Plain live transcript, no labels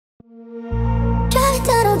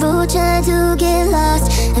too, trying to get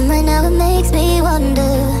lost. And right now it makes me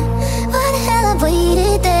wonder, why the hell I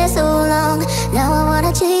waited there so long? Now I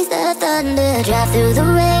wanna chase the thunder. Drive through the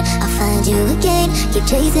rain, I'll find you again. Keep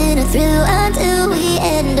chasing it through until we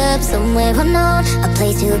end up somewhere unknown, a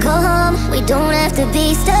place to go home. We don't have to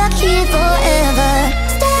be stuck here forever.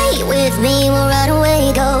 Stay with me, we'll run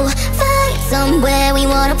away, go find somewhere we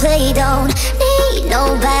wanna play. Don't need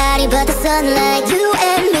nobody but the sunlight. You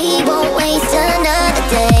and me won't waste another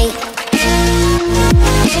day.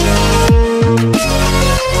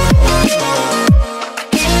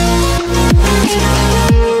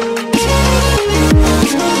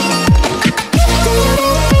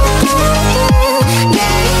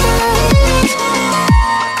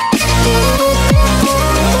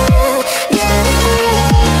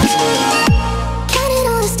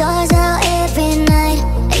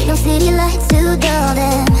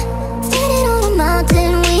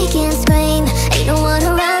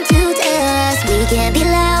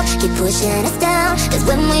 Pushing us down, cause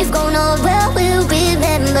when we've grown old, well, we'll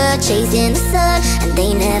remember chasing the sun, and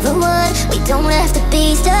they never won. We don't have to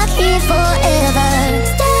be stuck here forever.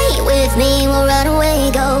 Stay with me, we'll run away,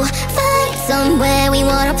 go find somewhere we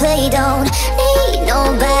wanna play. Don't need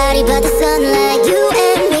nobody but the